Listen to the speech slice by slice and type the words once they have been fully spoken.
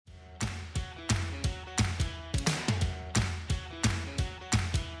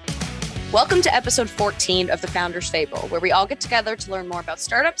Welcome to episode 14 of The Founder's Fable, where we all get together to learn more about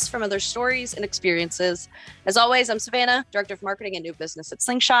startups from other stories and experiences. As always, I'm Savannah, Director of Marketing and New Business at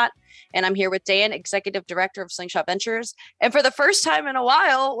Slingshot, and I'm here with Dan, Executive Director of Slingshot Ventures. And for the first time in a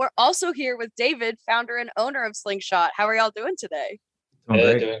while, we're also here with David, founder and owner of Slingshot. How are y'all doing today?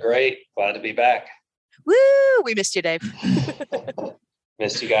 Doing great. Glad to be back. Woo! We missed you, Dave.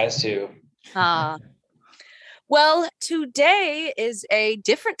 Missed you guys too. Well, today is a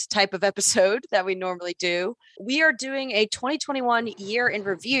different type of episode that we normally do. We are doing a 2021 year in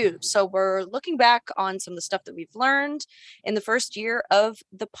review. So we're looking back on some of the stuff that we've learned in the first year of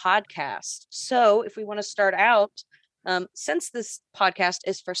the podcast. So if we want to start out, since this podcast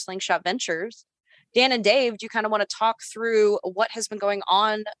is for Slingshot Ventures, Dan and Dave, do you kind of want to talk through what has been going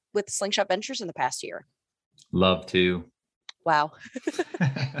on with Slingshot Ventures in the past year? Love to. Wow.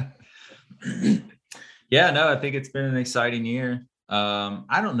 Yeah, no, I think it's been an exciting year.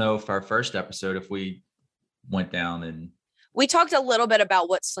 I don't know if our first episode, if we went down and... We talked a little bit about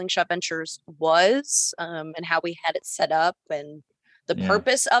what Slingshot Ventures was and how we had it set up and the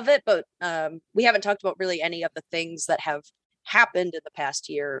purpose of it, but we haven't talked about really any of the things that have happened in the past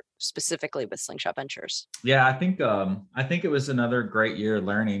year, specifically with Slingshot Ventures. Yeah, I think it was another great year of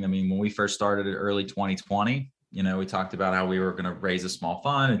learning. I mean, when we first started in early 2020, we talked about how we were going to raise a small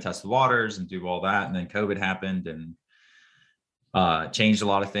fund and test the waters and do all that. And then COVID happened and changed a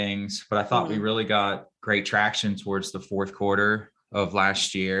lot of things. But I thought we really got great traction towards the fourth quarter of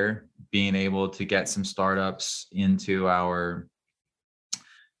last year, being able to get some startups into our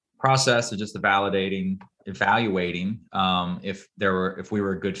process of just evaluating if we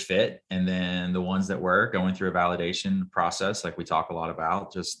were a good fit. And then the ones that were going through a validation process, like we talk a lot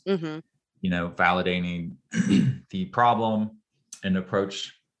about, just validating the problem and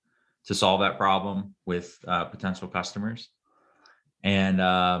approach to solve that problem with potential customers. And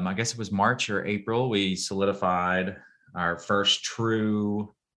I guess it was March or April, we solidified our first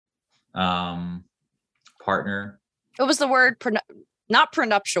true partner. What was the word? Not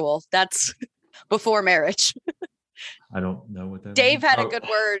prenuptial. That's before marriage. I don't know what that Dave means. had a good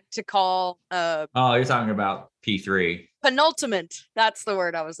word to call. You're talking about P3. Penultimate. That's the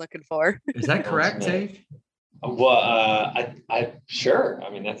word I was looking for. Is that correct, Dave? Well, I sure.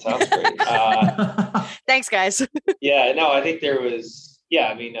 I mean, that sounds great. Thanks, guys. Yeah, no, I think there was. Yeah,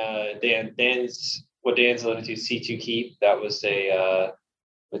 I mean, Dan's alluding to C2 Keep. That was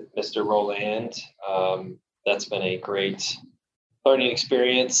with Mr. Roland. That's been a great learning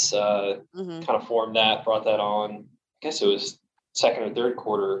experience. Kind of formed that, brought that on. I guess it was second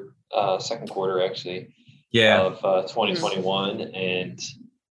quarter actually. Yeah. Of 2021, and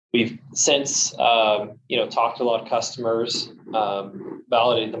we've since talked to a lot of customers,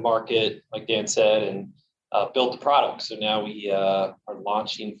 validated the market, like Dan said, and built the product. So now we are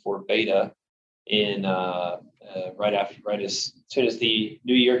launching for beta in right as soon as the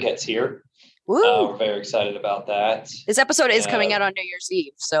new year gets here. We're very excited about that. This episode is coming out on New Year's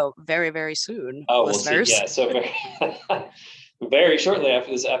Eve, so very, very soon, listeners. We'll see. Yeah, so very shortly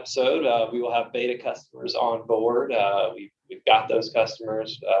after this episode, we will have beta customers on board. We've got those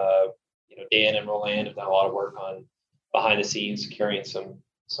customers. Dan and Roland have done a lot of work on behind the scenes, securing some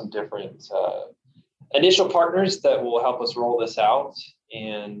different initial partners that will help us roll this out.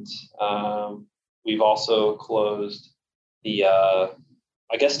 And we've also closed the, I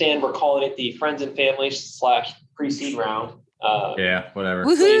guess, Dan, we're calling it the friends and family / pre-seed round. Whatever.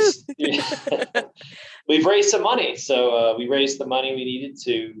 We've raised some money. So we raised the money we needed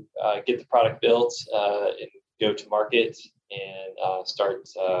to get the product built and go to market and start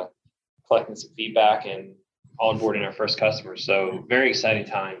collecting some feedback and onboarding our first customers. So very exciting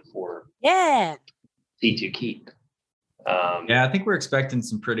time for C2 Keep. I think we're expecting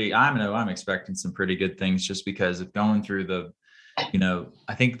I'm expecting some pretty good things just because of going through I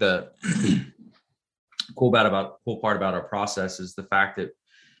think the cool part about our process is the fact that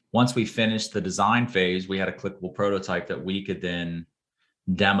once we finished the design phase, we had a clickable prototype that we could then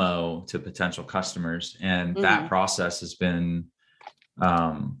demo to potential customers. And that process has been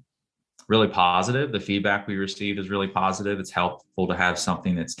really positive. The feedback we received is really positive. It's helpful to have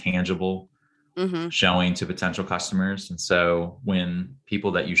something that's tangible showing to potential customers. And so when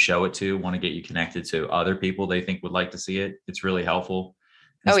people that you show it to want to get you connected to other people they think would like to see it, it's really helpful.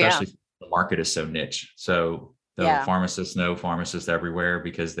 Especially the market is so niche. So the pharmacists know pharmacists everywhere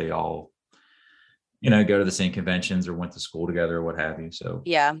because they all, go to the same conventions or went to school together or what have you. So,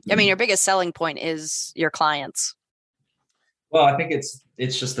 I mean, your biggest selling point is your clients. Well, I think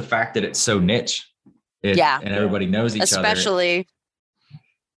it's just the fact that it's so niche. And everybody knows each other.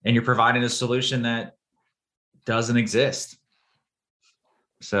 And you're providing a solution that doesn't exist.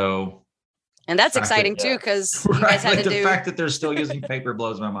 So And that's exciting too, because you guys had like to the fact that they're still using paper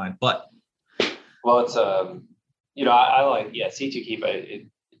blows my mind. But it's I like C2 Keep.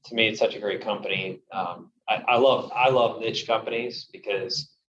 To me, it's such a great company. I love niche companies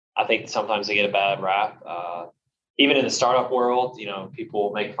because I think sometimes they get a bad rap. Even in the startup world,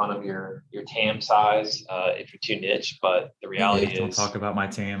 people make fun of your TAM size if you're too niche, but the reality is, don't talk about my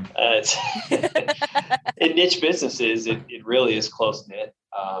TAM. In niche businesses, it really is close knit.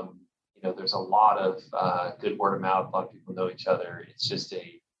 There's a lot of good word of mouth. A lot of people know each other. It's just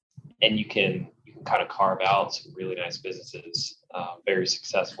and you can kind of carve out some really nice businesses, very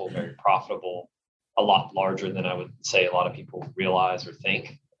successful, very profitable, a lot larger than I would say a lot of people realize or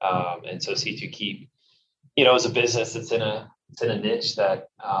think. And so C2 Keep, is a business that's in a niche that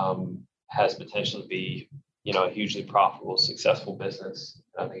has potential to be, a hugely profitable, successful business.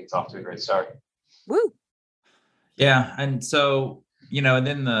 I think it's off to a great start. Woo. Yeah. And so, and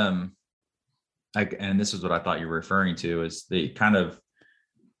then and this is what I thought you were referring to, is the kind of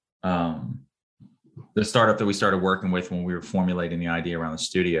the startup that we started working with when we were formulating the idea around the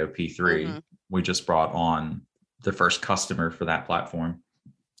studio, P3. Mm-hmm. We just brought on the first customer for that platform.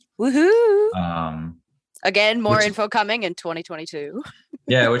 Woohoo! Again, more info coming in 2022.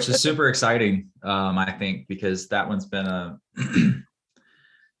 Yeah, which is super exciting. I think because that one's been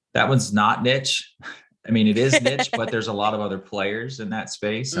that one's not niche. I mean, it is niche, but there's a lot of other players in that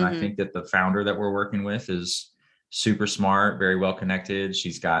space. And I think that the founder that we're working with is super smart, very well connected.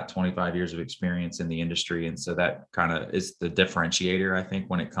 She's got 25 years of experience in the industry. And so that kind of is the differentiator, I think,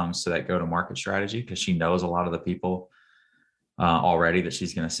 when it comes to that go-to-market strategy, because she knows a lot of the people already that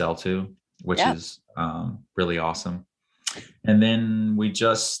she's going to sell to, which is really awesome. And then we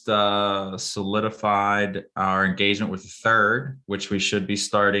just solidified our engagement with the third, which we should be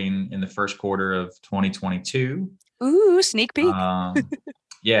starting in the first quarter of 2022. Ooh, sneak peek.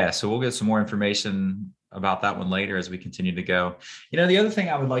 So we'll get some more information about that one later as we continue to go. The other thing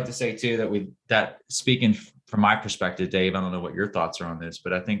I would like to say too, that speaking from my perspective, Dave, I don't know what your thoughts are on this,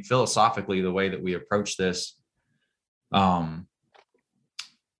 but I think philosophically, the way that we approach this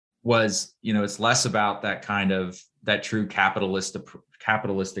was, it's less about that kind of that true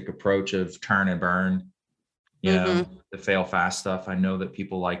capitalistic approach of turn and burn, the fail fast stuff. I know that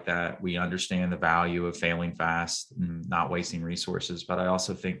people like that. We understand the value of failing fast and not wasting resources, but I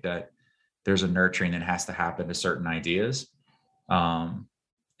also think that there's a nurturing that has to happen to certain ideas.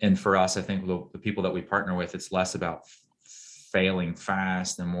 And for us, I think the people that we partner with, it's less about failing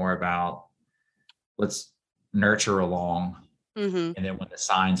fast and more about let's nurture along. And then when the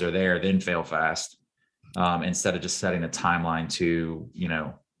signs are there, then fail fast, instead of just setting a timeline to,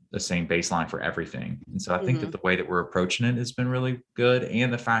 the same baseline for everything. And so I think that the way that we're approaching it has been really good.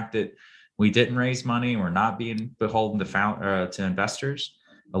 And the fact that we didn't raise money, we're not being beholden to investors,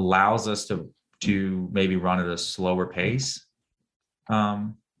 allows us to maybe run at a slower pace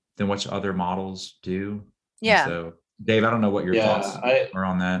than what other models do. Yeah. And so Dave, I don't know what your thoughts are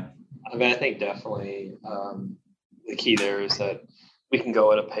on that. I mean, I think definitely the key there is that we can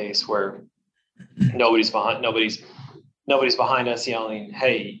go at a pace where nobody's behind us yelling,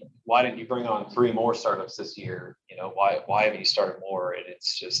 "Hey, why didn't you bring on 3 more startups this year? Why haven't you started more?" And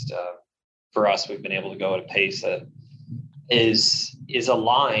it's just for us, we've been able to go at a pace that is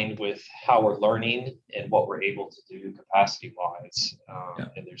aligned with how we're learning and what we're able to do capacity wise.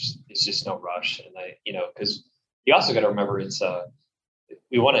 And it's just no rush. And because you also got to remember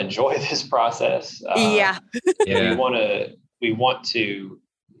we want to enjoy this process. We want to,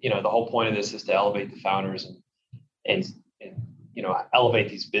 the whole point of this is to elevate the founders and elevate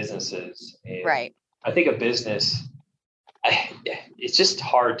these businesses. And right. I think a business, it's just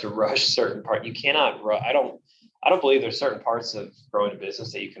hard to rush certain parts. You cannot I don't believe there's certain parts of growing a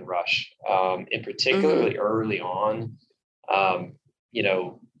business that you can rush. In particularly early on,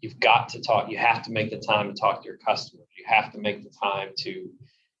 you've got to talk. You have to make the time to talk to your customers. You have to make the time to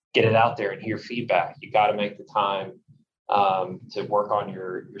get it out there and hear feedback. You got to make the time to work on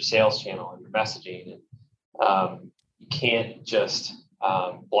your sales channel and your messaging. And you can't just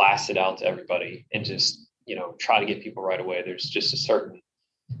blast it out to everybody and just try to get people right away. There's just a certain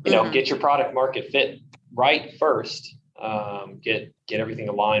get your product market fit right first. Get everything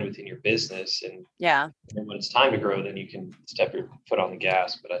aligned within your business, and when it's time to grow, then you can step your foot on the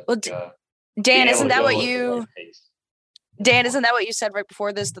gas. But I think, Dan, isn't that what you said right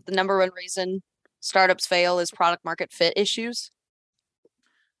before this, that the number one reason startups fail is product market fit issues?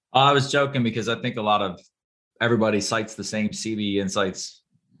 I was joking because I think everybody cites the same CB Insights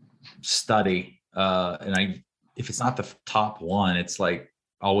study, and if it's not the top one, it's like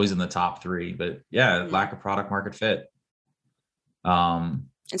always in the top 3. But lack of product market fit.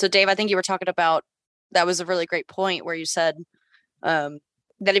 And so, Dave, I think you were talking about, that was a really great point where you said that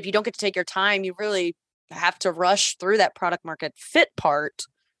if you don't get to take your time, you really have to rush through that product market fit part,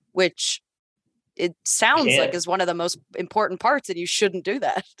 which it sounds like is one of the most important parts, and you shouldn't do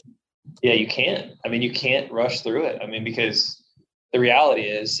that. Yeah, you can't. I mean, you can't rush through it. I mean, because the reality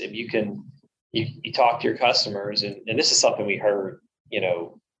is, if you can, you talk to your customers, and this is something we heard,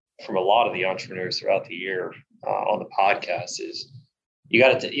 from a lot of the entrepreneurs throughout the year on the podcast, is you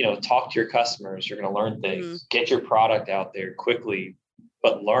got to, talk to your customers. You're going to learn things, get your product out there quickly,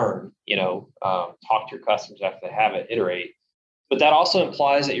 but learn, talk to your customers after they have it, iterate. But that also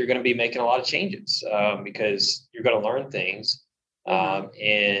implies that you're going to be making a lot of changes because you're going to learn things.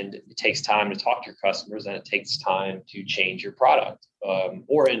 And it takes time to talk to your customers, and it takes time to change your product.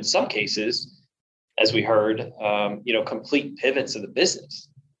 Or in some cases, as we heard, complete pivots of the business.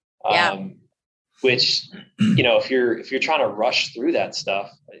 Which, if you're trying to rush through that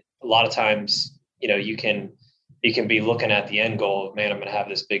stuff, a lot of times, you can be looking at the end goal of, man, I'm going to have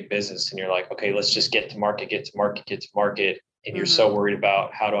this big business. And you're like, okay, let's just get to market. And you're so worried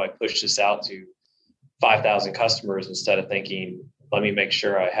about, how do I push this out to 5,000 customers, instead of thinking, let me make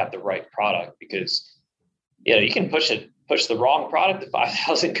sure I have the right product. Because, you can push the wrong product to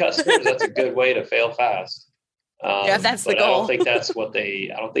 5,000 customers. That's a good way to fail fast. That's the goal. I don't think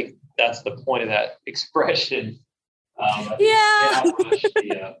that's the point of that expression. You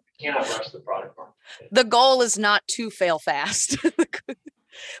cannot rush the product market. The goal is not to fail fast.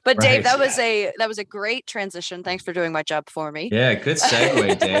 But Dave, that was a great transition. Thanks for doing my job for me. Yeah, good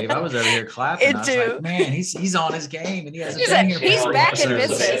segue, Dave. I was over here clapping. I was like, man, he's on his game, and he has he's back in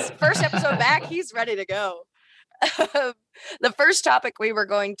business. First episode back, he's ready to go. The first topic we were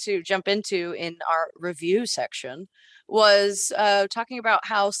going to jump into in our review section was talking about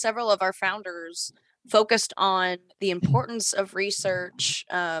how several of our founders focused on the importance of research,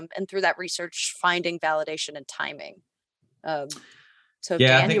 and through that research, finding validation and timing. So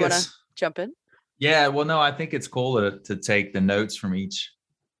Dan, you want to jump in? Yeah, well, no, I think it's cool to take the notes from each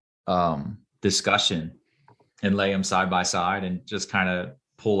discussion and lay them side by side and just kind of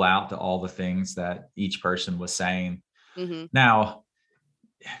pull out all the things that each person was saying. Now,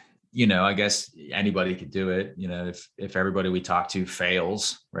 I guess anybody could do it. If everybody we talk to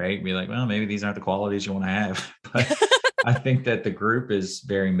fails, right? Be like, well, maybe these aren't the qualities you want to have. But I think that the group is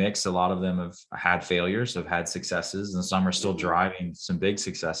very mixed. A lot of them have had failures, have had successes, and some are still driving some big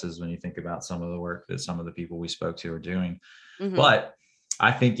successes when you think about some of the work that some of the people we spoke to are doing. But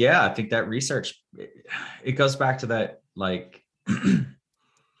I think that research, it goes back to that, like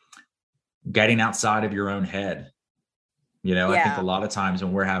getting outside of your own head. I think a lot of times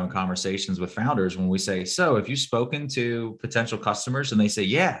when we're having conversations with founders, when we say, so have you spoken to potential customers? And they say,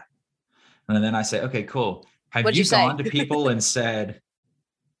 yeah. And then I say, okay, cool. Have you gone to people and said,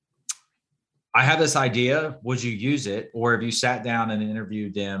 I have this idea, would you use it? Or have you sat down and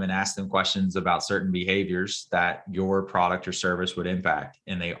interviewed them and asked them questions about certain behaviors that your product or service would impact?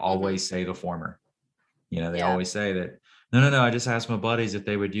 And they always say the former. They always say that, no, I just asked my buddies if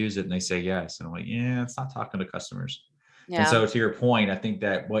they would use it. And they say yes. And I'm like, yeah, it's not talking to customers. And so to your point, I think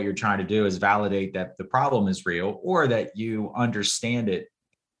that what you're trying to do is validate that the problem is real, or that you understand it,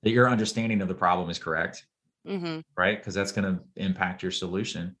 that your understanding of the problem is correct. Right. Because that's going to impact your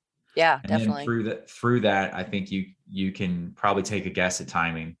solution. Yeah, and definitely. Then through that, I think you can probably take a guess at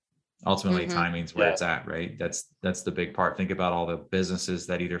timing. Ultimately, timing's where it's at, right? That's the big part. Think about all the businesses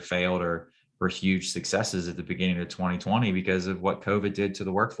that either failed or were huge successes at the beginning of 2020 because of what COVID did to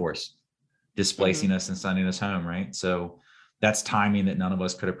the workforce, displacing us and sending us home, right? So that's timing that none of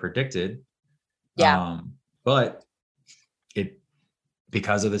us could have predicted. But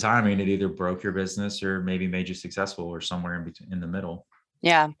because of the timing, it either broke your business or maybe made you successful, or somewhere in between, in the middle.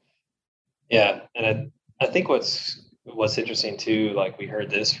 Yeah. And I think what's interesting too, like we heard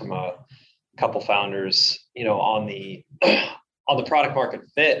this from a couple founders, on the product market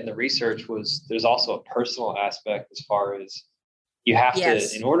fit and the research, was there's also a personal aspect, as far as you have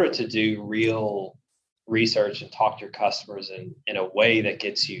to, in order to do real research and talk to your customers in a way that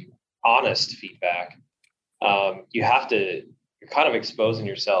gets you honest feedback. You're kind of exposing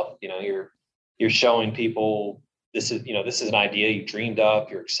yourself. You're showing people this is an idea you dreamed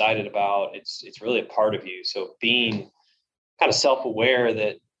up, you're excited about. It's really a part of you. So being kind of self-aware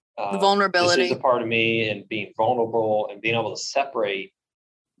that the vulnerability this is a part of me, and being vulnerable and being able to separate,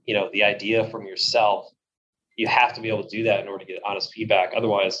 the idea from yourself. You have to be able to do that in order to get honest feedback.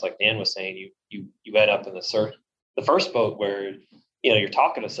 Otherwise, like Dan was saying, you end up in the first boat where, you're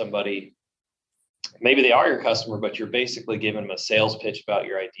talking to somebody. Maybe they are your customer, but you're basically giving them a sales pitch about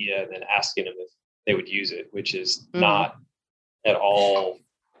your idea and then asking them if they would use it, which is not at all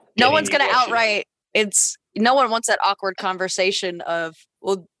No one's going to outright. No one wants that awkward conversation of,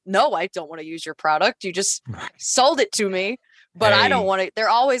 well, no, I don't want to use your product. You just sold it to me, but I don't want to. They're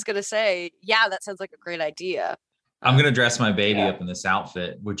always going to say, yeah, that sounds like a great idea. I'm going to dress my baby up in this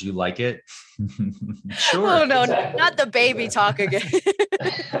outfit. Would you like it? Sure. Oh, no, not the baby talk again.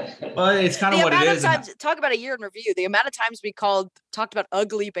 Well, it's kind of what it is. Talk about a year in review. The amount of times we talked about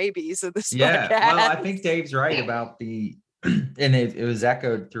ugly babies in this podcast. Well, I think Dave's right about and it was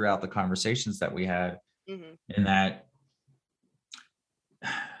echoed throughout the conversations that we had, in that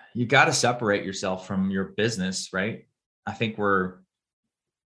you got to separate yourself from your business, right? I think we're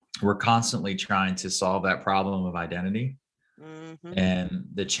constantly trying to solve that problem of identity. And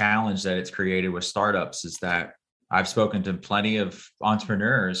the challenge that it's created with startups is that I've spoken to plenty of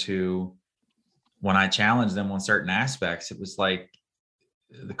entrepreneurs who, when I challenged them on certain aspects, it was like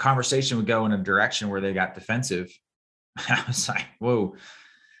the conversation would go in a direction where they got defensive. I was like, whoa,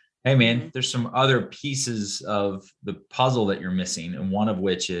 hey man, there's some other pieces of the puzzle that you're missing. And one of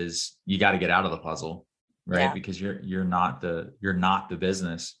which is you got to get out of the puzzle, right? Yeah. Because you're not the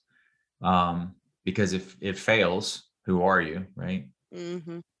business. Because if it fails, who are you? Right.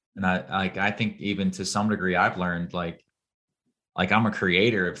 And I think even to some degree, I've learned like I'm a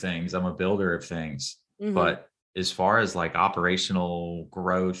creator of things. I'm a builder of things, but as far as like operational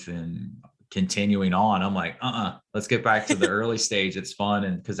growth and continuing on, I'm like, let's get back to the early stage. It's fun.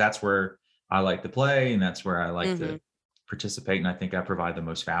 And because that's where I like to play and that's where I like to participate. And I think I provide the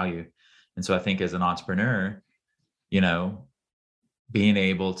most value. And so I think as an entrepreneur, being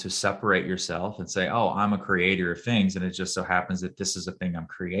able to separate yourself and say, oh, I'm a creator of things. And it just so happens that this is a thing I'm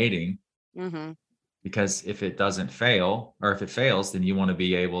creating. Because if it doesn't fail, or if it fails, then you want to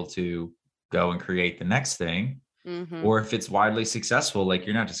be able to go and create the next thing. Or if it's widely successful, like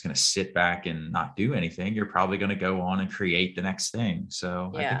you're not just going to sit back and not do anything. You're probably going to go on and create the next thing.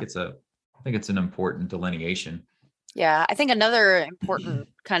 So I think it's an important delineation. Yeah. I think another important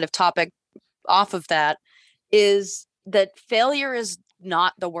kind of topic off of that is that failure is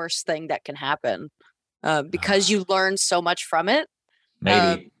not the worst thing that can happen, because you learn so much from it.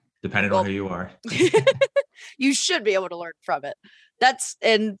 Maybe, depending on who you are. You should be able to learn from it.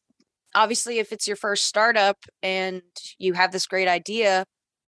 And obviously, if it's your first startup and you have this great idea,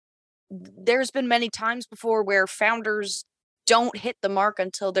 there's been many times before where founders don't hit the mark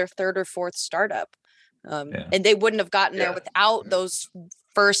until their third or fourth startup. And they wouldn't have gotten there without those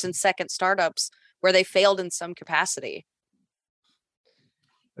first and second startups where they failed in some capacity.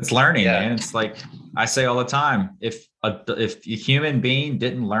 It's learning, man. It's like I say all the time, if a human being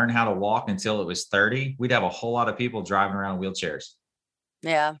didn't learn how to walk until it was 30, we'd have a whole lot of people driving around in wheelchairs.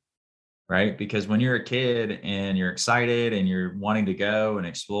 Yeah. Right. Because when you're a kid and you're excited and you're wanting to go and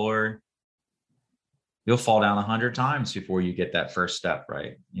explore, you'll fall down 100 times before you get that first step.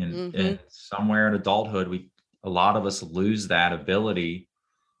 Right. And somewhere in adulthood, a lot of us lose that ability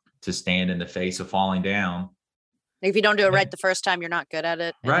to stand in the face of falling down. If you don't do it right the first time, you're not good at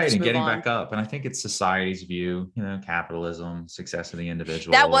it. Right. And getting back up. And I think it's society's view, capitalism, success of the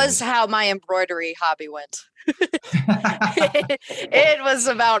individual. That was how my embroidery hobby went. It was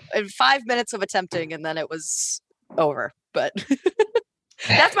about 5 minutes of attempting and then it was over. But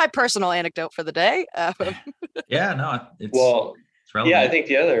that's my personal anecdote for the day. It's relevant. Yeah, I think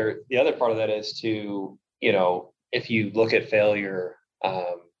the other part of that is to, if you look at failure,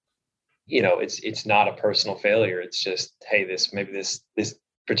 it's not a personal failure. It's just, hey, this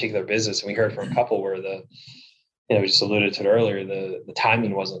particular business. And we heard from a couple where we just alluded to it earlier, the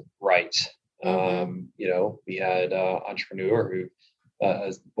timing wasn't right. We had an entrepreneur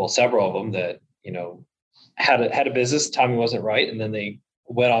who, several of them that, had a business, timing wasn't right. And then they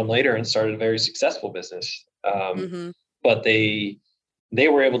went on later and started a very successful business. But they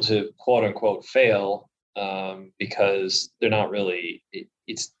were able to quote unquote fail because they're not really,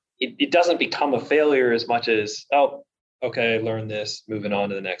 it doesn't become a failure as much as, oh, okay, learn this, moving on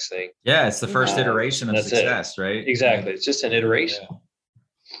to the next thing. Yeah, it's the first iteration of success, right? Exactly. It's just an iteration. Yeah.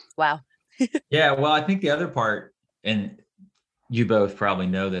 Wow. Yeah, well, I think the other part, and you both probably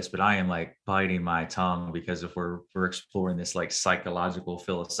know this, but I am like biting my tongue because if we're exploring this like psychological,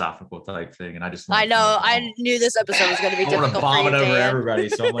 philosophical type thing, and I know I knew this episode was going to be difficult. I want to vomit over everybody,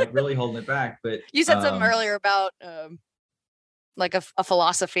 so I'm like really holding it back. But you said something earlier about like a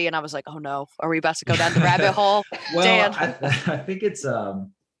philosophy, and I was like, oh no, are we about to go down the rabbit hole? Well, Dan. I think it's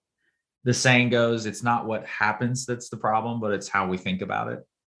the saying goes, it's not what happens that's the problem, but it's how we think about it.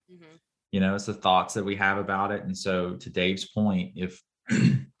 It's the thoughts that we have about it. And so to Dave's point, if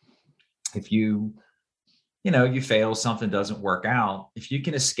you fail, something doesn't work out, if you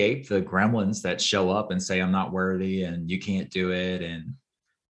can escape the gremlins that show up and say, I'm not worthy and you can't do it. And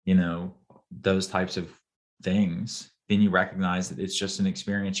those types of things, then you recognize that it's just an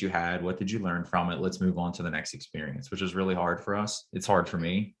experience you had. What did you learn from it? Let's move on to the next experience, which is really hard for us. It's hard for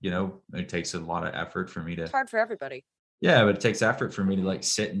me, it takes a lot of effort for me to. It's hard for everybody. Yeah, but it takes effort for me to like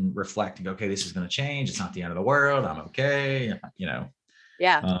sit and reflect and go, okay, this is going to change. It's not the end of the world. I'm okay. Yeah.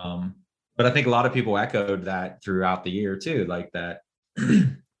 But I think a lot of people echoed that throughout the year too, like that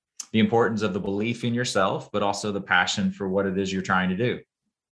the importance of the belief in yourself, but also the passion for what it is you're trying to do.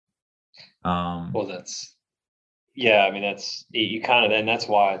 Well, that's you kind of, and that's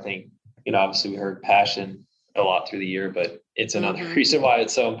why I think, obviously we heard passion a lot through the year, but it's another reason why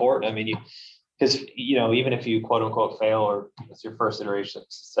it's so important. I mean, because even if you quote unquote fail, or it's your first iteration of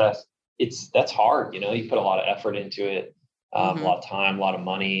success, that's hard. You put a lot of effort into it, a lot of time, a lot of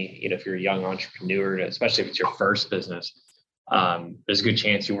money. If you're a young entrepreneur, especially if it's your first business, there's a good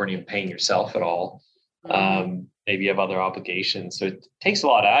chance you weren't even paying yourself at all. Maybe you have other obligations, so it takes a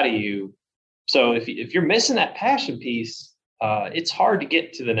lot out of you. So if you're missing that passion piece, it's hard to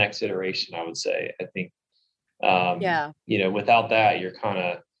get to the next iteration, I would say. I think, without that, you're kind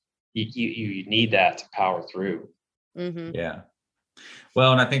of, you need that to power through. Yeah.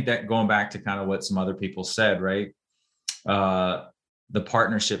 Well, and I think that going back to kind of what some other people said, right? The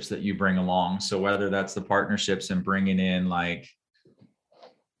partnerships that you bring along. So whether that's the partnerships and bringing in like.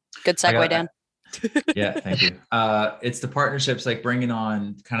 Good segue, Dan. Yeah, thank you. It's the partnerships, like bringing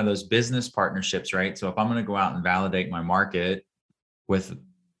on kind of those business partnerships, right? So if I'm going to go out and validate my market with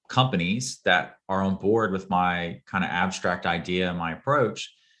companies that are on board with my kind of abstract idea and my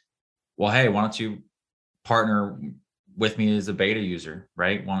approach, well, hey, why don't you partner with me as a beta user,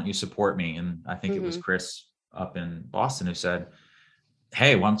 right? Why don't you support me? And I think it was Chris up in Boston who said,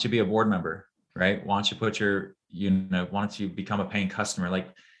 hey, why don't you be a board member, right? Why don't you put why don't you become a paying customer? Like,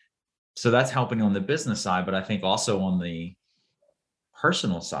 so that's helping on the business side, but I think also on the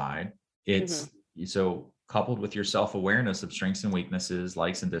personal side, it's so coupled with your self-awareness of strengths and weaknesses,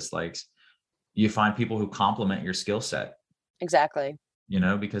 likes and dislikes, you find people who complement your skill set. Exactly.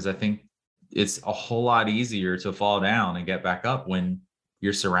 Because I think it's a whole lot easier to fall down and get back up when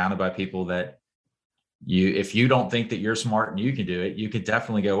you're surrounded by people that if you don't think that you're smart and you can do it, you could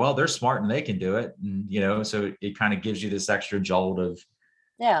definitely go, well, they're smart and they can do it. And, so it kind of gives you this extra jolt of,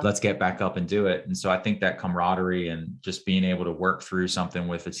 let's get back up and do it. And so I think that camaraderie and just being able to work through something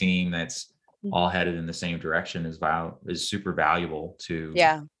with a team that's all headed in the same direction is super valuable to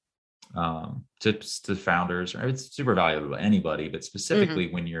founders. It's super valuable to anybody, but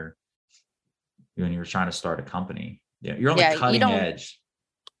specifically when you're trying to start a company, you're on the cutting edge.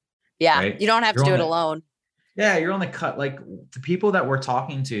 Yeah. Right? You don't have to do it alone. Yeah. You're on the cut. Like the people that we're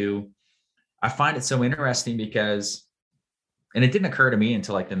talking to, I find it so interesting because, and it didn't occur to me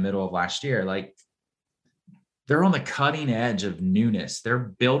until like the middle of last year, like they're on the cutting edge of newness. They're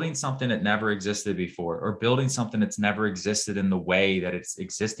building something that never existed before, or building something that's never existed in the way that it's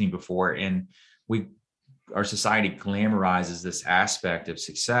existing before. And our society glamorizes this aspect of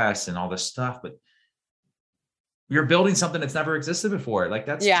success and all this stuff, but you're building something that's never existed before. Like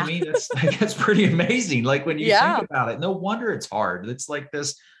to me, that's pretty amazing. Like when you think about it, no wonder it's hard. It's like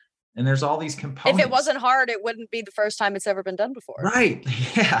this. And there's all these components. If it wasn't hard, it wouldn't be the first time it's ever been done before. Right.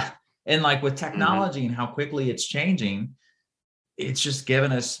 Yeah. And like with technology and how quickly it's changing, it's just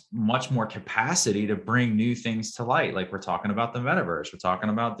given us much more capacity to bring new things to light. Like we're talking about the metaverse. We're talking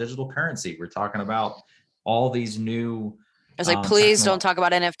about digital currency. We're talking about all these new. I was like, please don't talk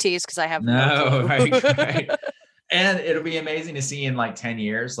about NFTs because I have no right. And it'll be amazing to see in like 10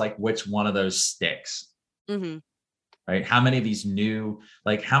 years, like which one of those sticks. Right? How many of these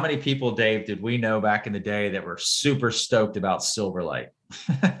how many people, Dave, did we know back in the day that were super stoked about Silverlight?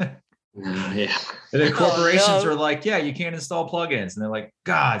 Yeah. And then corporations were like, yeah, you can't install plugins. And they're like,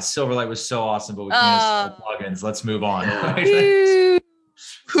 God, Silverlight was so awesome, but we can't install plugins. Let's move on.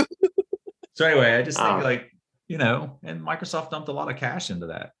 So anyway, I just think and Microsoft dumped a lot of cash into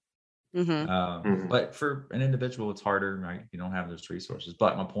that. But for an individual, it's harder, right? You don't have those resources.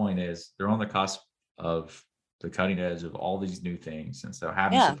 But my point is they're on the cusp of the cutting edge of all these new things. And so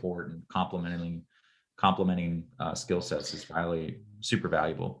having support and complementing skill sets is super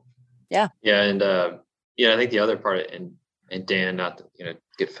valuable. Yeah. And, I think the other part, and Dan, not to,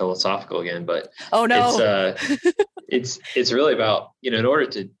 get philosophical again, but it's really about, in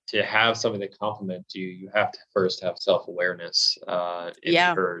order to have something that complements you, you have to first have self-awareness. We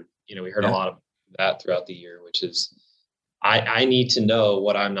heard a lot of that throughout the year, which is, I need to know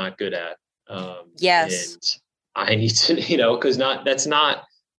what I'm not good at. Yes. And I need to, because it's not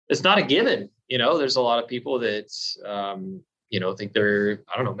a given. There's a lot of people that, think they're,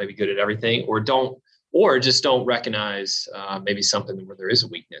 maybe good at everything, or don't or just don't recognize maybe something where there is a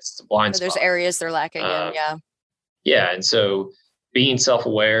weakness. It's a blind spot. There's areas they're lacking in. Yeah. Yeah. And so being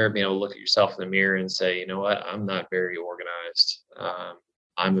self-aware, being able to look at yourself in the mirror and say, you know what, I'm not very organized.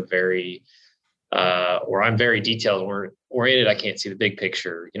 I'm very detailed oriented. I can't see the big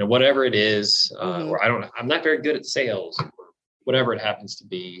picture, whatever it is, or I'm not very good at sales, or whatever it happens to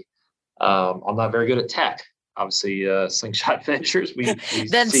be. I'm not very good at tech. Obviously, Slingshot Ventures.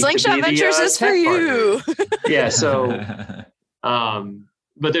 Then Slingshot Ventures is for you. Yeah. So,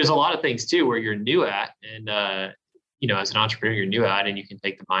 but there's a lot of things too where you're new at, and as an entrepreneur, you're new at, and you can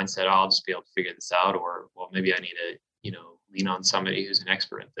take the mindset, I'll just be able to figure this out, or well, maybe I need to, lean on somebody who's an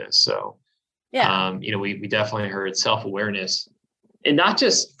expert at this. So, yeah, we definitely heard self-awareness, and not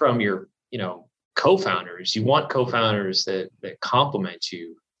just from your, co-founders. You want co-founders that complement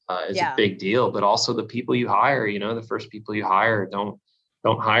you. Is a big deal, but also the people you hire, the first people you hire, don't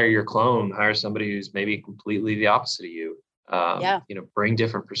hire your clone, hire somebody who's maybe completely the opposite of you. Bring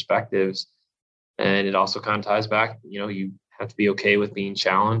different perspectives. And it also kind of ties back, you have to be okay with being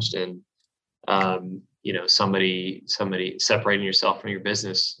challenged, and, somebody separating yourself from your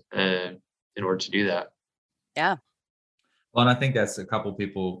business in order to do that. Yeah. Well, and I think that's a couple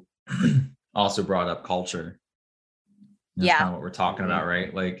people also brought up culture. That's kind of what we're talking about,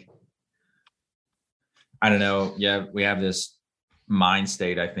 right? Like, I don't know. Yeah, we have this mind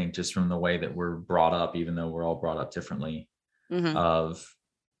state, I think, just from the way that we're brought up, even though we're all brought up differently, of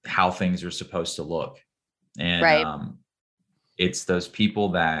how things are supposed to look. And it's those people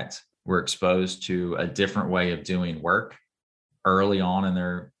that were exposed to a different way of doing work early on in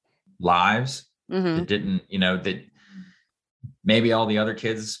their lives that didn't, that maybe all the other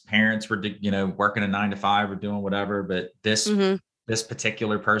kids' parents were, working a 9-to-5 or doing whatever, but this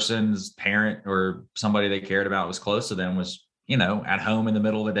particular person's parent or somebody they cared about was close to them was, at home in the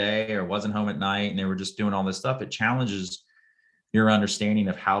middle of the day or wasn't home at night, and they were just doing all this stuff. It challenges your understanding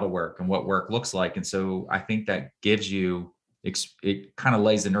of how to work and what work looks like. And so I think that gives you, it kind of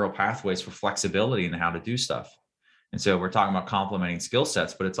lays the neural pathways for flexibility in how to do stuff. And so we're talking about complementing skill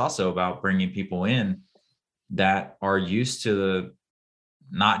sets, but it's also about bringing people in that are used to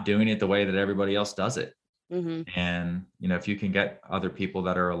not doing it the way that everybody else does it. And, if you can get other people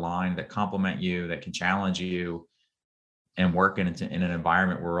that are aligned, that complement you, that can challenge you, and work in an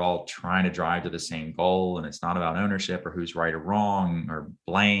environment where we're all trying to drive to the same goal, and it's not about ownership or who's right or wrong or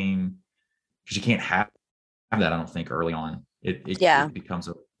blame, because you can't have that, I don't think, early on. It becomes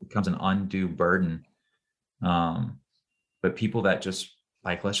an undue burden. But people that just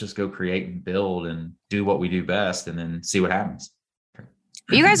like, let's just go create and build and do what we do best and then see what happens.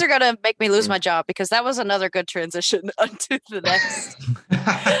 You guys are going to make me lose my job, because that was another good transition onto the next.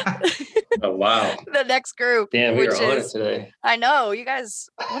 Oh, wow. The next group. Damn, we were on it today. I know, you guys,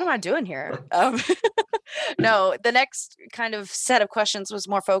 what am I doing here? No, the next kind of set of questions was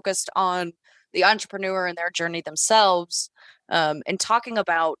more focused on the entrepreneur and their journey themselves, and talking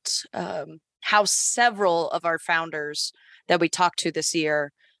about how several of our founders that we talked to this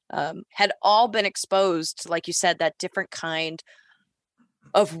year had all been exposed, like you said, that different kind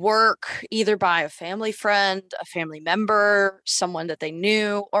of work, either by a family friend, a family member, someone that they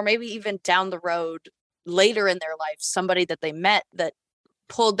knew, or maybe even down the road later in their life, somebody that they met that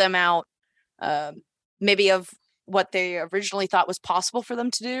pulled them out, maybe of what they originally thought was possible for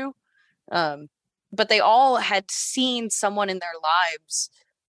them to do. But they all had seen someone in their lives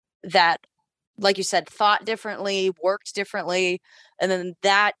that, like you said, thought differently, worked differently. And then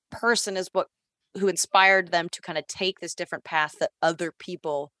that person is who inspired them to kind of take this different path that other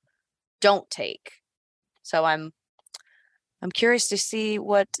people don't take. So I'm curious to see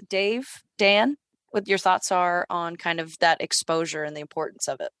what Dan, what your thoughts are on kind of that exposure and the importance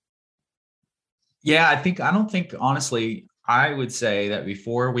of it. Yeah, I don't think, honestly, I would say that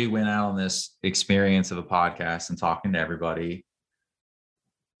before we went out on this experience of a podcast and talking to everybody,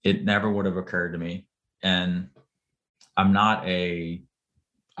 it never would have occurred to me. And I'm not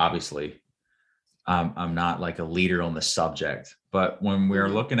I'm not like a leader on the subject, but when we're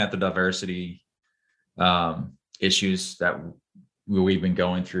looking at the diversity issues that we've been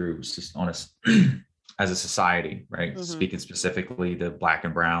going through as a society, right? Speaking specifically to Black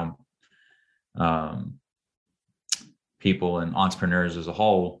and brown people and entrepreneurs as a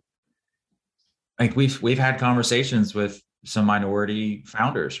whole, like we've had conversations with some minority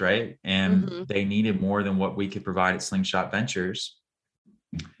founders, right? And they needed more than what we could provide at Slingshot Ventures.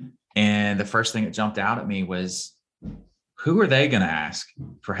 And the first thing that jumped out at me was, who are they going to ask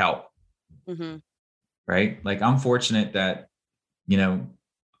for help? Right? Like, I'm fortunate that,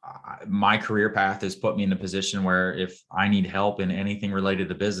 my career path has put me in a position where if I need help in anything related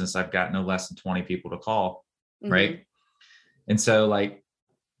to business, I've got no less than 20 people to call. Mm-hmm. Right. And so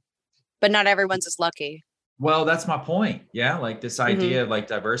but not everyone's as lucky. Well, that's my point. Yeah. Like this idea of like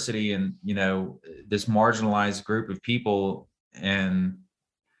diversity and, you know, this marginalized group of people, and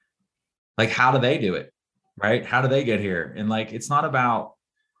like, how do they do it? Right. How do they get here? And like, it's not about,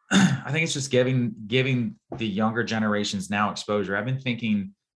 I think it's just giving the younger generations now exposure. I've been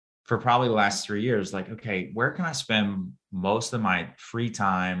thinking for probably the last 3 years, like, okay, where can I spend most of my free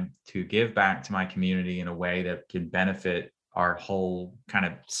time to give back to my community in a way that can benefit our whole kind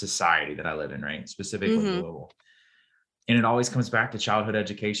of society that I live in, right? Specifically Louisville. And it always comes back to childhood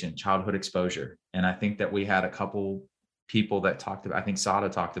education, childhood exposure. And I think that we had a couple people that talked about, I think Sada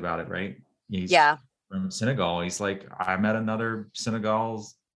talked about it, right? He's from Senegal. He's like, I met another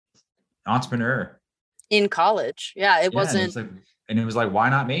Senegal's entrepreneur in college. Yeah. It wasn't. And it was like, why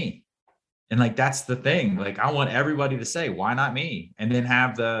not me? And like, that's the thing. Like, I want everybody to say, why not me? And then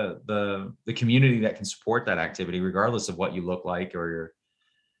have the community that can support that activity, regardless of what you look like or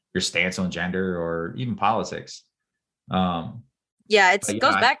your stance on gender or even politics. It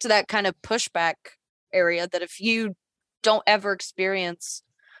goes back to that kind of pushback area that if you don't ever experience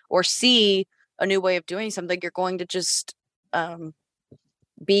or see a new way of doing something, you're going to just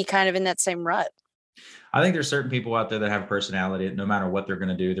be kind of in that same rut. I think there's certain people out there that have personality. No matter what they're going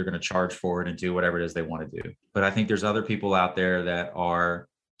to do, they're going to charge for it and do whatever it is they want to do. But I think there's other people out there that are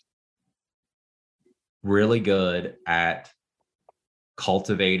really good at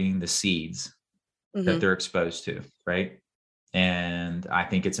cultivating the seeds that they're exposed to, right? And I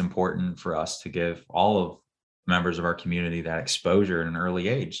think it's important for us to give all of members of our community that exposure at an early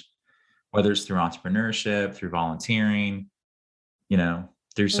age, whether it's through entrepreneurship, through volunteering, you know,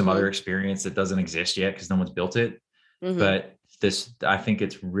 through some other experience that doesn't exist yet because no one's built it. But I think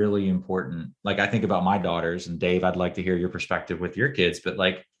it's really important. Like, I think about my daughters, and Dave, I'd like to hear your perspective with your kids, but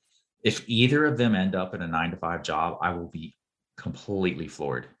like, if either of them end up in a 9-to-5 job, I will be completely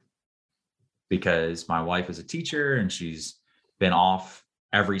floored, because my wife is a teacher and she's been off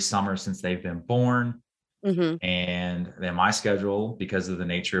every summer since they've been born. And then my schedule, because of the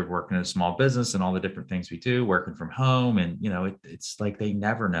nature of working in a small business and all the different things we do, working from home, and you know, it's like they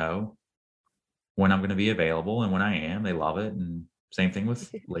never know when I'm going to be available, and when I am, they love it. And same thing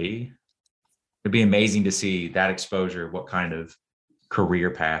with Lee. It'd be amazing to see that exposure, what kind of career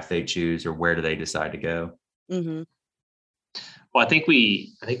path they choose, or where do they decide to go. Well, I think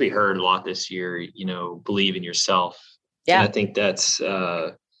we heard a lot this year, you know, believe in yourself. And I think that's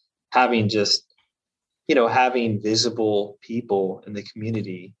having visible people in the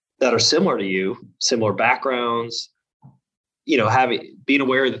community that are similar to you, similar backgrounds, you know, being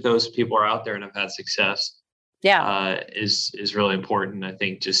aware that those people are out there and have had success is really important. I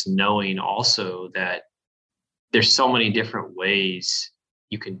think just knowing also that there's so many different ways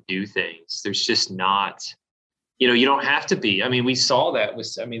you can do things. There's just not, you know, you don't have to be. I mean, we saw that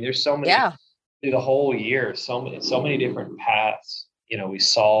there's so many through the whole year, so many different paths, you know, we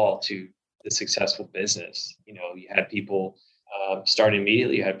saw to the successful business. You know, you had people starting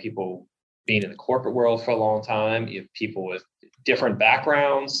immediately. You had people being in the corporate world for a long time. You have people with different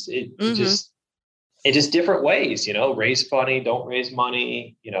backgrounds. It just different ways, you know, raise money, don't raise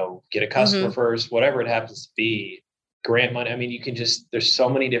money, you know, get a customer first, whatever it happens to be, grant money. I mean, there's so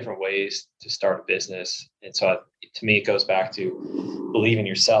many different ways to start a business. And so to me, it goes back to believe in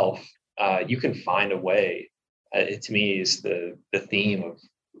yourself. You can find a way. It to me is the theme of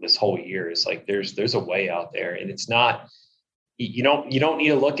this whole year. Is like there's a way out there, and it's not, you don't need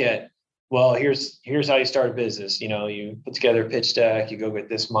to look at, well, here's how you start a business. You know, you put together a pitch deck, you go get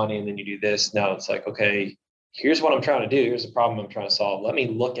this money, and then you do this. No, it's like, okay, here's what I'm trying to do. Here's the problem I'm trying to solve. Let me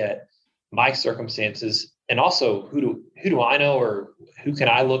look at my circumstances, and also who do I know, or who can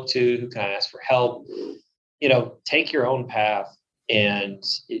I look to? Who can I ask for help? You know, take your own path, and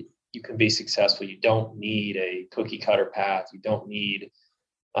you can be successful. You don't need a cookie cutter path. You don't need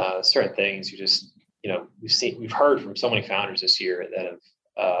certain things. You just, you know, we've heard from so many founders this year that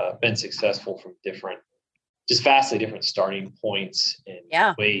have been successful from vastly different starting points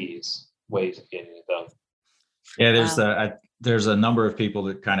and ways of getting it done. Yeah, there's a number of people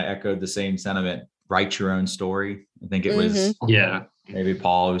that kind of echoed the same sentiment. Write your own story. I think it was maybe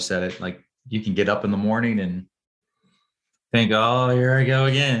Paul who said it. Like, you can get up in the morning and think, oh, here I go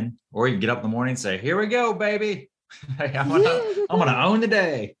again. Or you can get up in the morning and say, here we go, baby. I'm gonna own the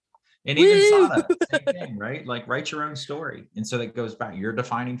day. And even Sada, same thing, right? Like, write your own story. And so that goes back, you're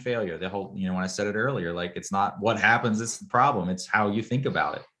defining failure. The whole, you know, when I said it earlier, like, it's not what happens, it's the problem. It's how you think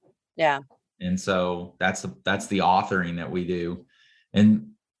about it. Yeah. And so that's the authoring that we do.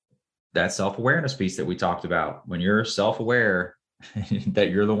 And that self-awareness piece that we talked about. When you're self-aware that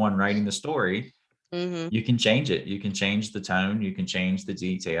you're the one writing the story, you can change it. You can change the tone. You can change the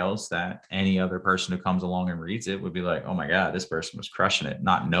details that any other person who comes along and reads it would be like, oh my God, this person was crushing it,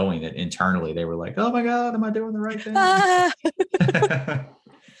 not knowing that internally they were like, oh my God, am I doing the right thing?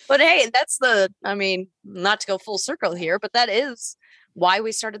 But hey, not to go full circle here, but that is why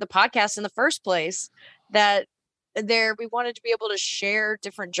we started the podcast in the first place, that we wanted to be able to share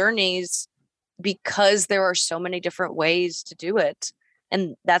different journeys because there are so many different ways to do it.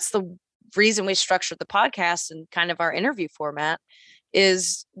 And that's the reason we structured the podcast and kind of our interview format,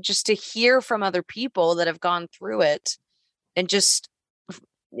 is just to hear from other people that have gone through it. And just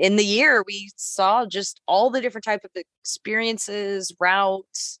in the year, we saw just all the different type of experiences,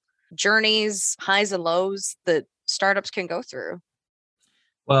 routes, journeys, highs and lows that startups can go through.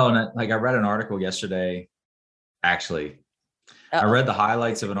 Well, and I read an article yesterday. Actually, I read the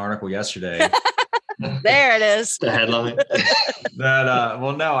highlights of an article yesterday. There it is. The headline.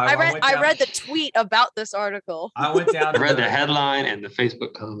 I read the tweet about this article. I went down. I read the headline and the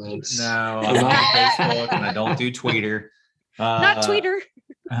Facebook comments. No, I'm not on Facebook, and I don't do Tweeter. Not Tweeter.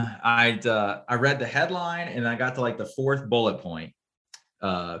 I read the headline and I got to like the fourth bullet point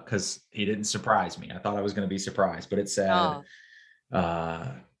because he didn't surprise me. I thought I was going to be surprised, but it said,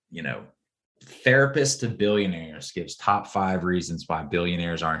 therapist to billionaires gives top 5 reasons why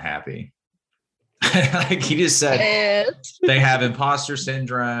billionaires aren't happy. Like he just said, they have imposter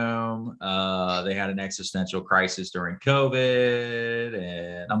syndrome. They had an existential crisis during COVID,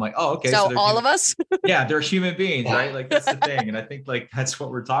 and I'm like, oh, okay. So all of us, yeah, they're human beings, right? Like that's the thing, and I think like that's what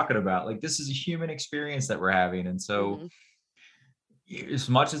we're talking about. Like this is a human experience that we're having, and so as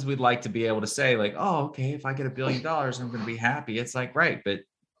much as we'd like to be able to say, like, oh, okay, if I get $1 billion, I'm going to be happy. It's like, right, but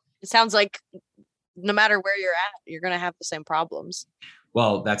it sounds like no matter where you're at, you're going to have the same problems.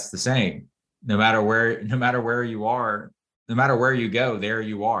 Well, that's the same. No matter where you are, no matter where you go, there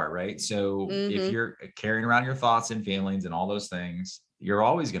you are, right? So if you're carrying around your thoughts and feelings and all those things, you're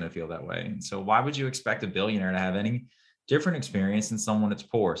always going to feel that way. And so why would you expect a billionaire to have any different experience than someone that's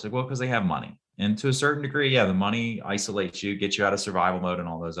poor? It's like, well, because they have money. And to a certain degree, yeah, the money isolates you, gets you out of survival mode and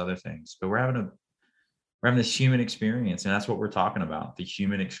all those other things. But we're having this human experience, and that's what we're talking about, the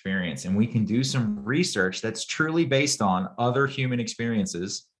human experience. And we can do some research that's truly based on other human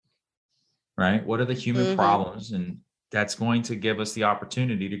experiences. Right? What are the human problems? And that's going to give us the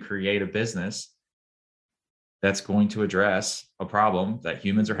opportunity to create a business that's going to address a problem that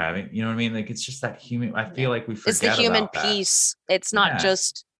humans are having. You know what I mean? Like, it's just that human, I feel like we forget it's the human piece. It's not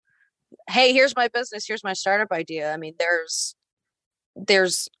just, hey, here's my business. Here's my startup idea. I mean,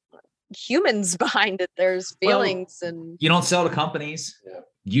 there's humans behind it. There's feelings, and you don't sell to companies. Yeah.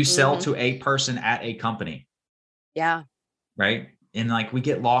 You sell to a person at a company. Yeah. Right. And like we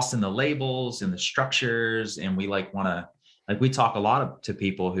get lost in the labels and the structures, and we like want to, like we talk a lot to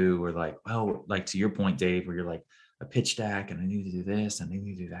people who are like, well, like to your point, Dave, where you're like a pitch deck and I need to do this and I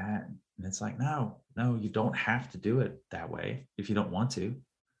need to do that. And it's like, no, you don't have to do it that way if you don't want to.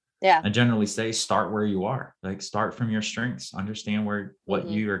 Yeah. I generally say start where you are, like start from your strengths, understand what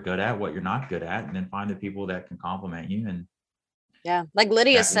you are good at, what you're not good at, and then find the people that can complement you. And yeah, like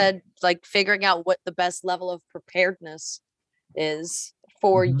Lydia said, like figuring out what the best level of preparedness is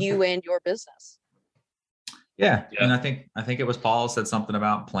for you and your business. Yeah. And I think it was Paul said something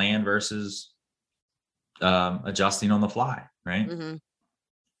about plan versus adjusting on the fly, right?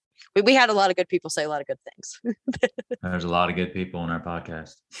 We had a lot of good people say a lot of good things. There's a lot of good people in our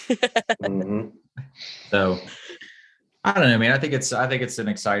podcast. So I don't know, man. I think it's an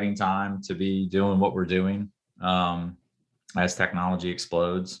exciting time to be doing what we're doing as technology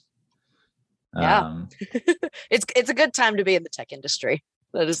explodes. Yeah. It's a good time to be in the tech industry.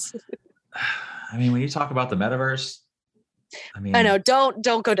 That is. I mean, when you talk about the metaverse, I know, don't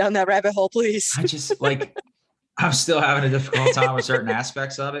go down that rabbit hole, please. I just like, I'm still having a difficult time with certain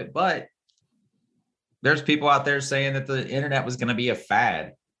aspects of it, but there's people out there saying that the internet was going to be a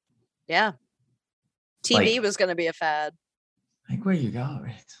fad. Yeah. TV was going to be a fad. Like, where you go?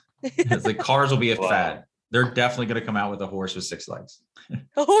 It's like cars will be a fad. They're definitely going to come out with a horse with 6 legs.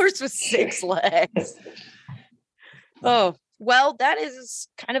 A horse with 6 legs. Oh, well, that is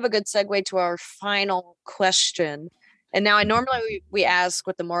kind of a good segue to our final question. And now I normally we ask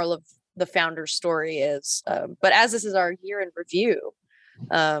what the moral of the founder's story is. But as this is our year in review,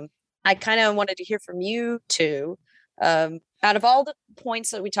 I kind of wanted to hear from you two. Out of all the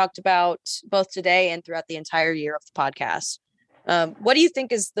points that we talked about both today and throughout the entire year of the podcast, what do you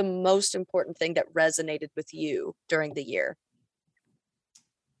think is the most important thing that resonated with you during the year?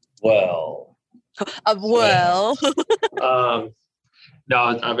 Well, well,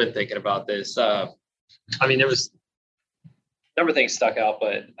 No, I've been thinking about this. I mean, there was a number of things stuck out,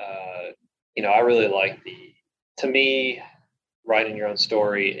 but I really like to me, writing your own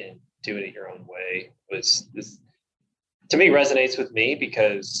story and doing it your own way to me resonates with me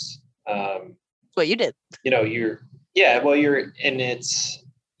because what you did. You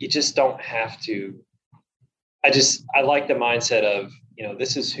just don't have to. I like the mindset of,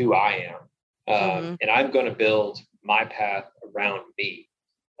 this is who I am. And I'm going to build my path around me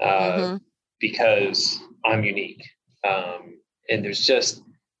because I'm unique. And there's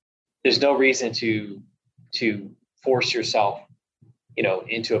no reason to force yourself,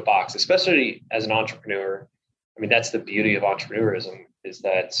 into a box, especially as an entrepreneur. I mean, that's the beauty of entrepreneurism is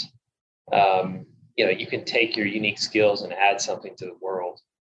that, you can take your unique skills and add something to the world.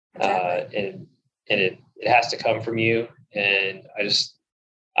 And it has to come from you. And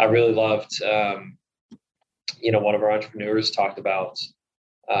I really loved, one of our entrepreneurs talked about,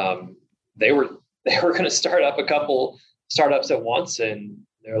 they were going to start up a couple startups at once. And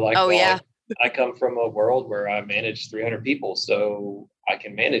they're like, I come from a world where I manage 300 people, so I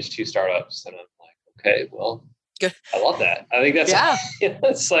can manage 2 startups. And I'm like, okay, well, good. I love that. I think that's,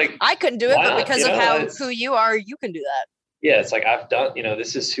 it's like, I couldn't do it, but because of who you are, you can do that. Yeah. It's like, I've done,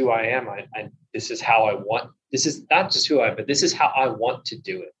 this is who I am. This is how I want, this is not just who I am, but this is how I want to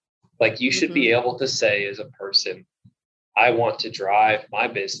do it. Like you should be able to say as a person, I want to drive my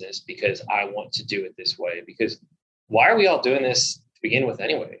business because I want to do it this way, because why are we all doing this to begin with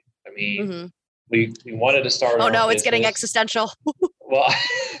anyway? I mean, we wanted to start. Oh no, it's getting existential. Well,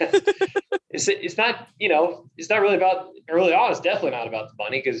 it's not, it's not really about, early on, it's definitely not about the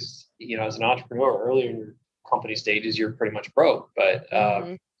money because, as an entrepreneur earlier in your company stages, you're pretty much broke, but,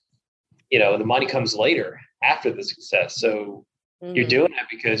 the money comes later after the success. So you're doing it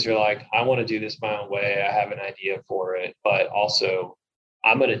because you're like, I want to do this my own way. I have an idea for it, but also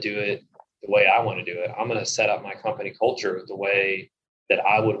I'm going to do it the way I want to do it. I'm going to set up my company culture the way that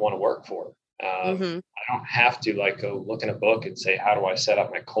I would want to work for. I don't have to go look in a book and say, how do I set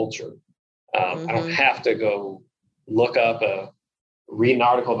up my culture? I don't have to go read an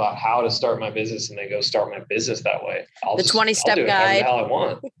article about how to start my business and then go start my business that way. The 20-step guide. How I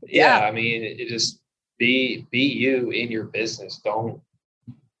want. Yeah. I mean, it just be you in your business. Don't,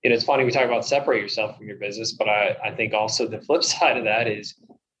 it's funny. We talk about separate yourself from your business, but I think also the flip side of that is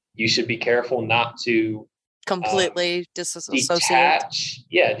you should be careful not to completely disassociate.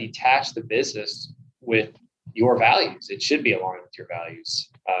 Detach the business with your values. It should be aligned with your values.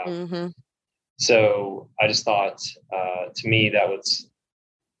 So I just thought, to me, that was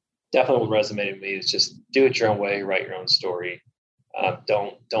definitely what resonated with me is just do it your own way, write your own story.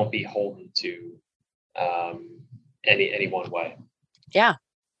 Don't be beholden to any one way. Yeah.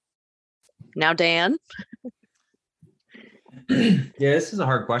 Now, Dan. Yeah, this is a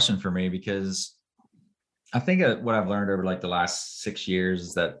hard question for me because I think what I've learned over the last 6 years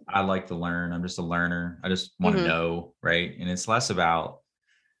is that I like to learn. I'm just a learner. I just want to know, right? And it's less about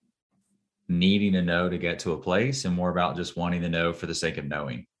needing to know to get to a place and more about just wanting to know for the sake of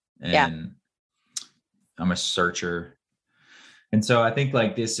knowing. And I'm a searcher. And so I think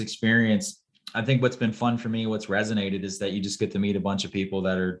this experience, I think what's been fun for me, what's resonated is that you just get to meet a bunch of people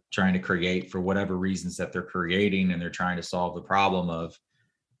that are trying to create for whatever reasons that they're creating. And they're trying to solve the problem of,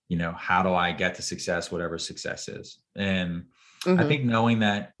 how do I get to success, whatever success is. And I think knowing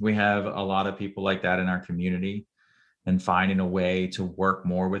that we have a lot of people like that in our community and finding a way to work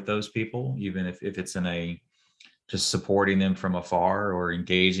more with those people, even if it's in just supporting them from afar or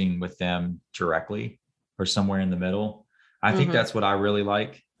engaging with them directly or somewhere in the middle. I think that's what I really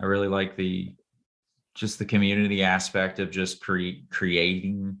like. I really like the community aspect of just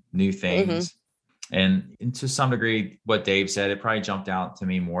creating new things. And to some degree, what Dave said, it probably jumped out to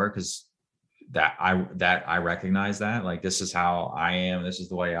me more because that I recognize that this is how I am. This is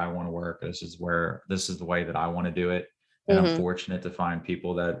the way I want to work. This is the way that I want to do it. And I'm fortunate to find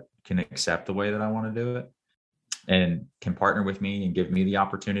people that can accept the way that I want to do it and can partner with me and give me the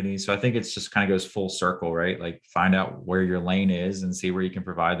opportunity. So I think it's just kind of goes full circle, right? Find out where your lane is and see where you can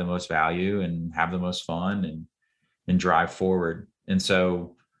provide the most value and have the most fun and drive forward. And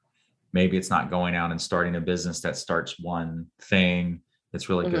so maybe it's not going out and starting a business that starts one thing that's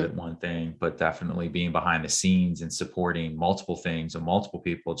really good at one thing, but definitely being behind the scenes and supporting multiple things and multiple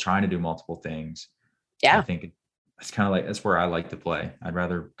people trying to do multiple things. Yeah. I think it's kind of that's where I like to play. I'd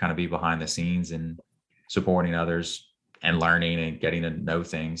rather kind of be behind the scenes and supporting others and learning and getting to know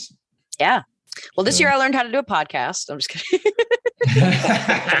things. Yeah. Well, this year I learned how to do a podcast. I'm just kidding.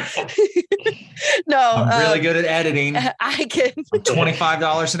 No, I'm really good at editing. I can.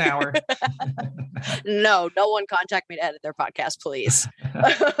 $25 an hour. No one contact me to edit their podcast, please.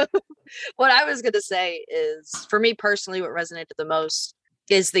 What I was going to say is, for me personally, what resonated the most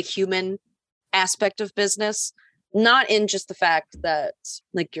is the human aspect of business, not in just the fact that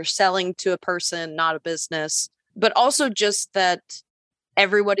like you're selling to a person, not a business, but also just that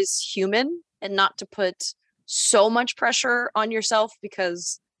everyone is human, and not to put so much pressure on yourself,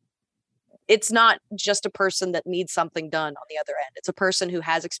 because it's not just a person that needs something done on the other end. It's a person who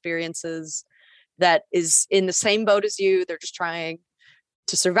has experiences, that is in the same boat as you. They're just trying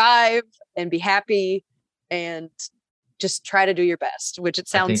to survive and be happy and just try to do your best, which it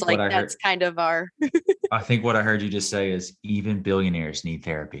sounds like that's kind of our... I think what I heard you just say is even billionaires need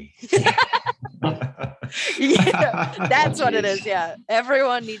therapy. Yeah, that's what it is. Yeah.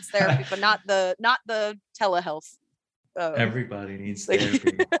 Everyone needs therapy, but not the telehealth. Everybody needs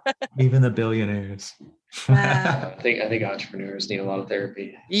therapy. Even the billionaires. I think entrepreneurs need a lot of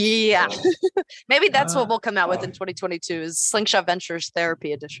therapy. Yeah. Maybe that's what we'll come out with in 2022 is Slingshot Ventures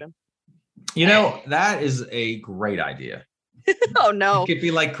Therapy Edition. You know, that is a great idea. Oh no. It could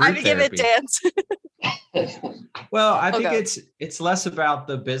be like group give it dance. Well, I think it's less about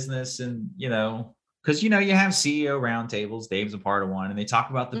the business, and because you have CEO roundtables. Dave's a part of one, and they talk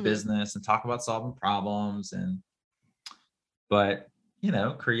about the business and talk about solving problems, but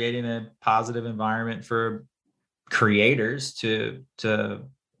creating a positive environment for creators to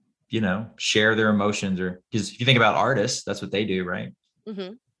share their emotions, or because if you think about artists, that's what they do, right?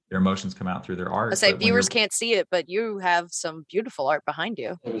 Mm-hmm. Their emotions come out through their art. I say viewers can't see it, but you have some beautiful art behind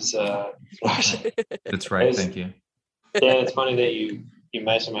you. It was that's right. Thank you. Yeah, it's funny that you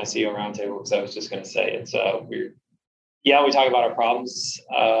mentioned my CEO roundtable, because I was just going to say it's weird. Yeah, we talk about our problems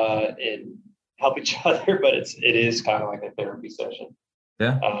and help each other, but it is kind of like a therapy session.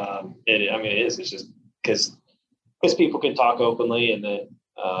 Yeah. It is. It's just because people can talk openly, and then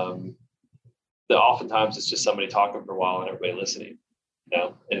oftentimes it's just somebody talking for a while and everybody listening.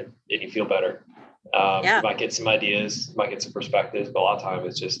 And you feel better. You might get some ideas, you might get some perspectives, but a lot of times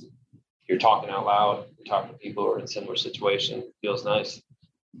it's just you're talking out loud, you're talking to people who are in a similar situation. It feels nice.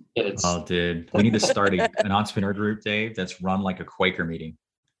 Dude, we need to start an entrepreneur group, Dave, that's run like a Quaker meeting.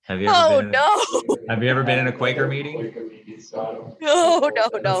 Have you ever Have you ever been in a Quaker meeting? No.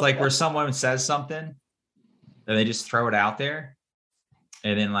 It's like where someone says something and they just throw it out there,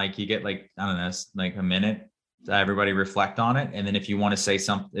 and then like you get like, I don't know, like a minute to everybody reflect on it. And then if you want to say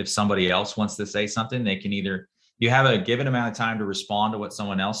something, if somebody else wants to say something, they can you have a given amount of time to respond to what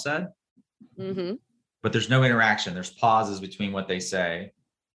someone else said, but there's no interaction. There's pauses between what they say,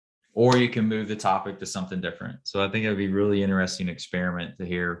 or you can move the topic to something different. So I think it would be really interesting experiment to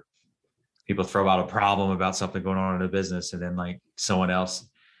hear people throw out a problem about something going on in a business, and then like someone else,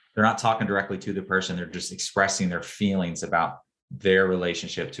 they're not talking directly to the person. They're just expressing their feelings about their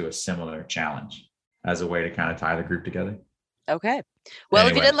relationship to a similar challenge, as a way to kind of tie the group together. Okay. Well,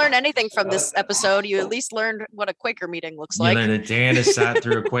 if you didn't learn anything from this episode, you at least learned what a Quaker meeting looks like. You learned that Dan has sat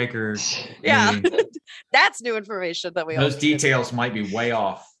through a Quaker meeting. That's new information that we Those details might be way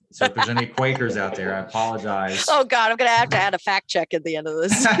off. So if there's any Quakers out there, I apologize. Oh God, I'm going to have to add a fact check at the end of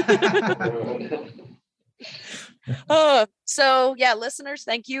this. So yeah, listeners,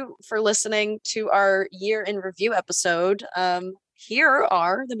 thank you for listening to our year in review episode. Here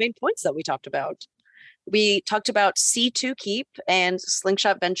are the main points that we talked about. We talked about C2 Keep and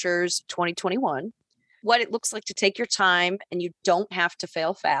Slingshot Ventures 2021, what it looks like to take your time and you don't have to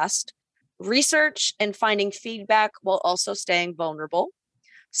fail fast, research and finding feedback while also staying vulnerable,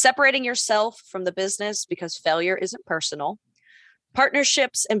 separating yourself from the business because failure isn't personal,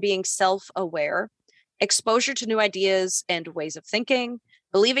 partnerships and being self-aware, exposure to new ideas and ways of thinking,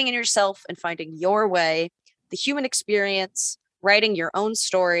 believing in yourself and finding your way, the human experience, writing your own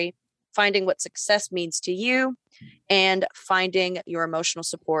story, finding what success means to you, and finding your emotional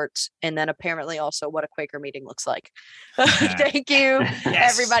support. And then apparently also what a Quaker meeting looks like. Thank you,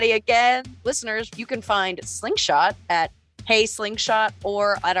 everybody. Again, listeners, you can find Slingshot at Hey Slingshot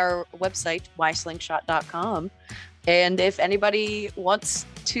or at our website, whyslingshot.com. And if anybody wants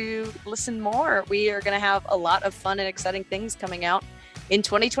to listen more, we are going to have a lot of fun and exciting things coming out in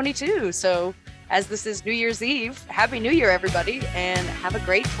 2022. So as this is New Year's Eve, Happy New Year, everybody, and have a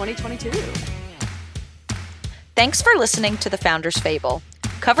great 2022. Thanks for listening to The Founder's Fable.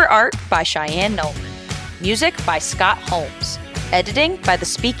 Cover art by Cheyenne Nolan. Music by Scott Holmes. Editing by the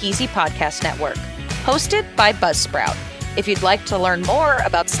Speakeasy Podcast Network. Hosted by Buzzsprout. If you'd like to learn more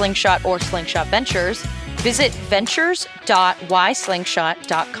about Slingshot or Slingshot Ventures, visit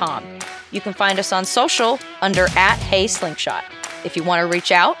ventures.whyslingshot.com. You can find us on social under @HeySlingshot. If you want to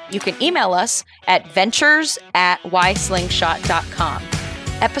reach out, you can email us at ventures@yslingshot.com.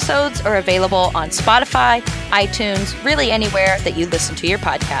 Episodes are available on Spotify, iTunes, really anywhere that you listen to your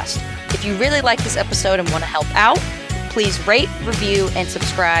podcast. If you really like this episode and want to help out, please rate, review, and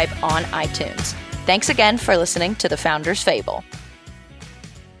subscribe on iTunes. Thanks again for listening to The Founder's Fable.